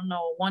so, I don't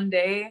know, one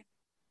day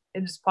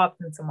it just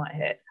popped into my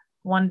head.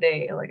 one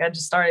day, like I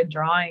just started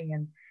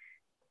drawing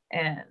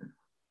and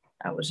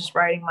I was just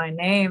writing my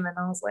name, and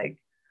I was like,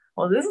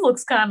 well, this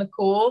looks kind of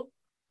cool.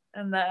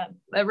 And then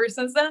ever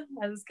since then,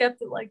 I just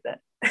kept it like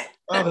that.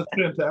 Oh, that's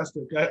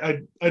fantastic.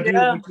 I do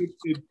think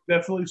it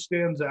definitely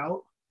stands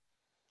out.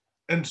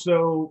 And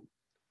so.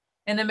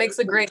 And it makes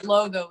a great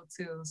logo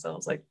too. So I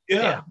was like,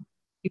 yeah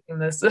keeping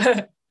this.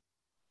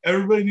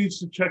 Everybody needs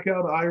to check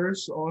out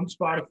Iris on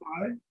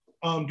Spotify.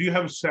 Do you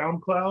have a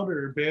SoundCloud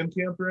or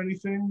Bandcamp or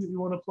anything that you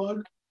want to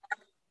plug?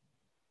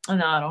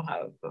 No, I don't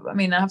have. I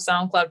mean, I have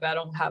SoundCloud, but I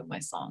don't have my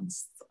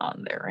songs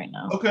on there right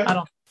now. Okay.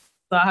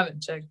 I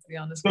haven't checked, to be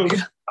honest with you.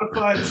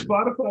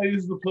 Spotify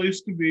is the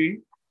place to be.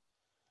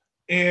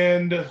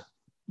 And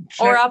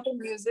or Apple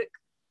Music.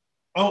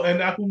 Oh,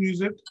 and Apple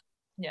Music.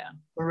 Yeah.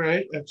 All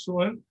right.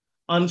 Excellent.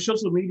 On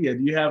social media,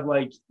 do you have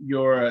like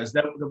is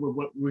that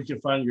where we can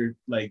find your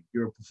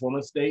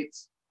performance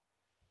dates?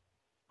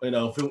 On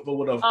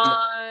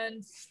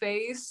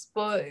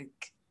Facebook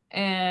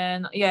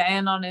and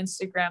on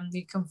Instagram,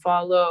 you can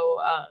follow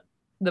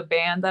the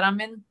band that I'm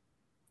in.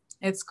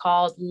 It's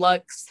called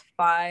Lux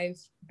 5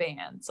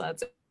 Band. So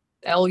that's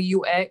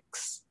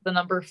LUX, the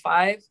number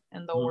 5,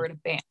 and the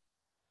word band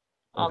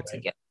all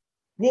together.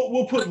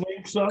 We'll put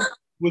links up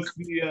with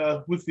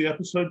the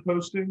episode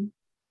posting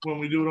when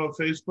we do it on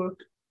Facebook.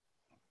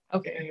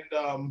 Okay.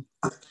 And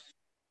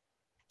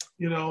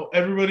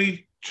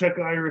everybody check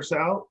Iris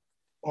out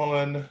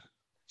on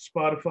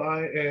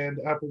Spotify and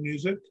Apple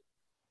Music.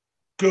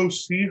 Go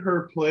see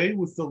her play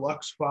with the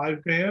Lux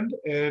 5 Band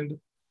and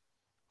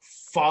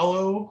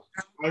follow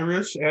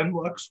Iris and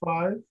Lux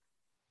 5,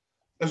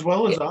 as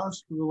well as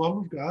us. For the love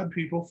of God,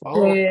 people,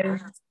 follow. Yeah.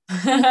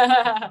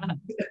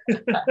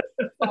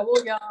 Follow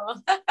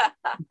y'all.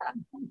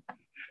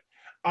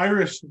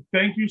 Iris,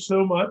 thank you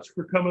so much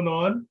for coming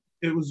on.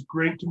 It was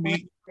great to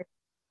meet you.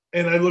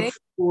 And I look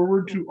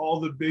forward to all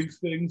the big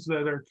things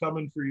that are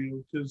coming for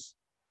you, because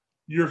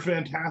you're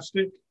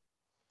fantastic.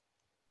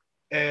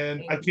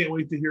 And I can't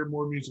wait to hear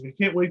more music. I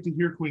can't wait to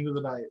hear Queen of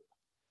the Night.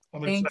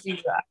 Thank you.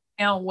 I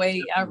can't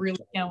wait. I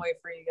really can't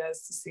wait for you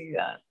guys to see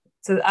that.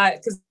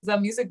 Because the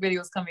music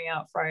video is coming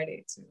out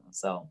Friday too.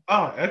 So.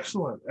 Oh,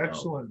 excellent.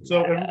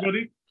 So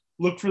everybody,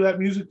 look for that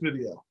music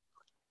video.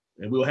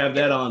 And we'll have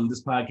that on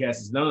this podcast.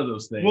 It's none of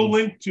those things. We'll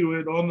link to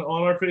it on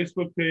our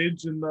Facebook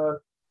page and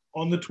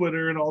on the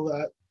Twitter and all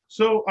that.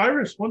 So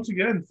Iris, once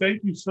again,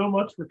 thank you so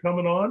much for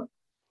coming on.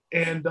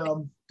 And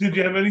did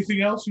you have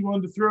anything else you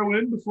wanted to throw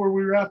in before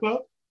we wrap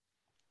up?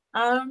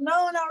 No,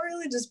 not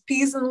really. Just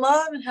peace and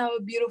love, and have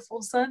a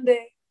beautiful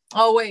Sunday.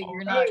 Oh wait,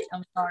 you're not.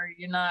 I'm sorry,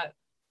 you're not.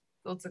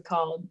 What's it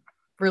called?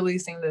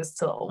 Releasing this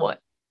till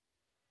what?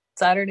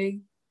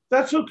 Saturday?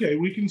 That's okay.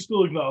 We can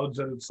still acknowledge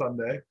that it's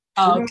Sunday.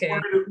 Oh, okay.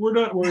 We're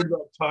not worried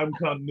about time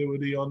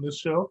continuity on this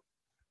show.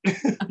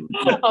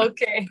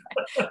 Okay.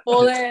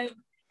 Well then,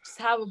 just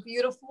have a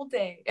beautiful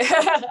day.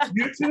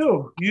 You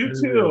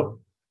too.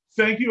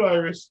 Thank you,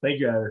 Iris. Thank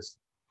you, Iris.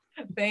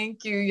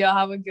 Thank you. Y'all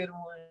have a good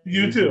one.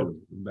 You too.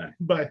 Bye.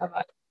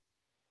 Bye-bye.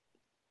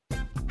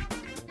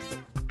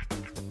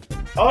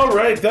 All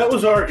right, that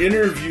was our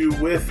interview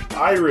with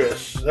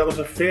Iris. That was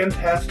a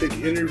fantastic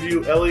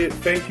interview. Elliot,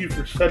 thank you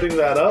for setting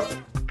that up.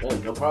 Oh,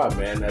 no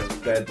problem, man. I was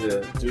glad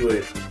to do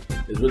it.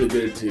 It's really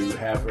good to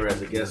have her as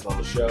a guest on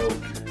the show.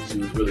 She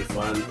was really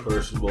fun,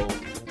 personable,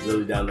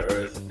 really down to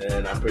earth,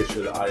 and I'm pretty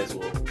sure the audience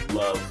will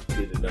love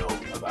getting to know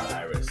about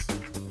Iris.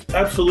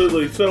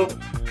 Absolutely. So,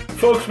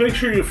 folks, make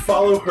sure you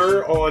follow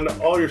her on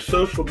all your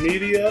social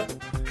media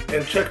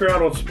and check her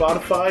out on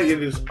Spotify.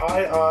 It is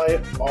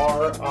IIRIIS.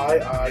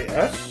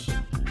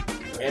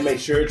 And make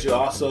sure to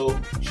also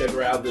check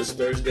her out this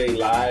Thursday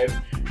live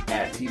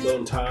at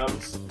T-Bone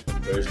Tom's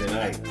Thursday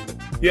night.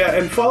 Yeah,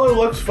 and follow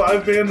Lux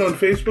 5 Band on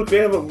Facebook. They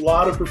have a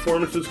lot of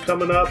performances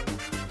coming up.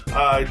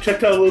 I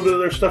checked out a little bit of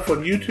their stuff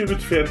on YouTube.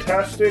 It's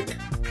fantastic.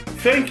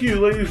 Thank you,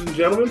 ladies and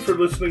gentlemen, for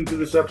listening to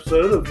this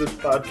episode of This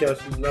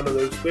Podcast Is None of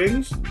Those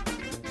Things.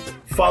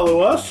 Follow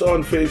us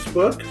on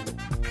Facebook.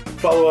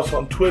 Follow us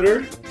on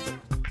Twitter.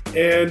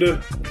 And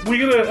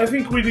I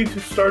think we need to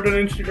start an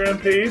Instagram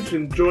page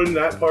and join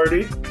that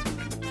party.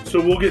 So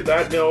we'll get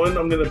that going.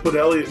 I'm going to put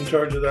Elliot in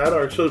charge of that,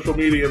 our social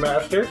media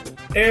master.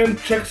 And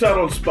check us out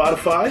on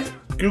Spotify,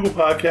 Google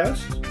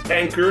Podcasts,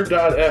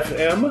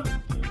 Anchor.fm.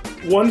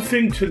 One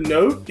thing to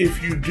note,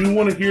 if you do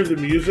want to hear the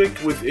music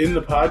within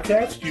the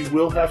podcast, you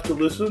will have to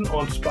listen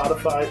on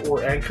Spotify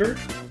or Anchor.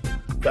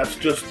 That's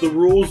just the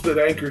rules that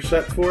Anchor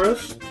set for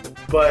us.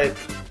 But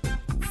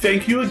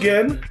thank you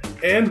again,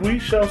 and we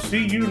shall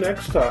see you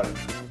next time.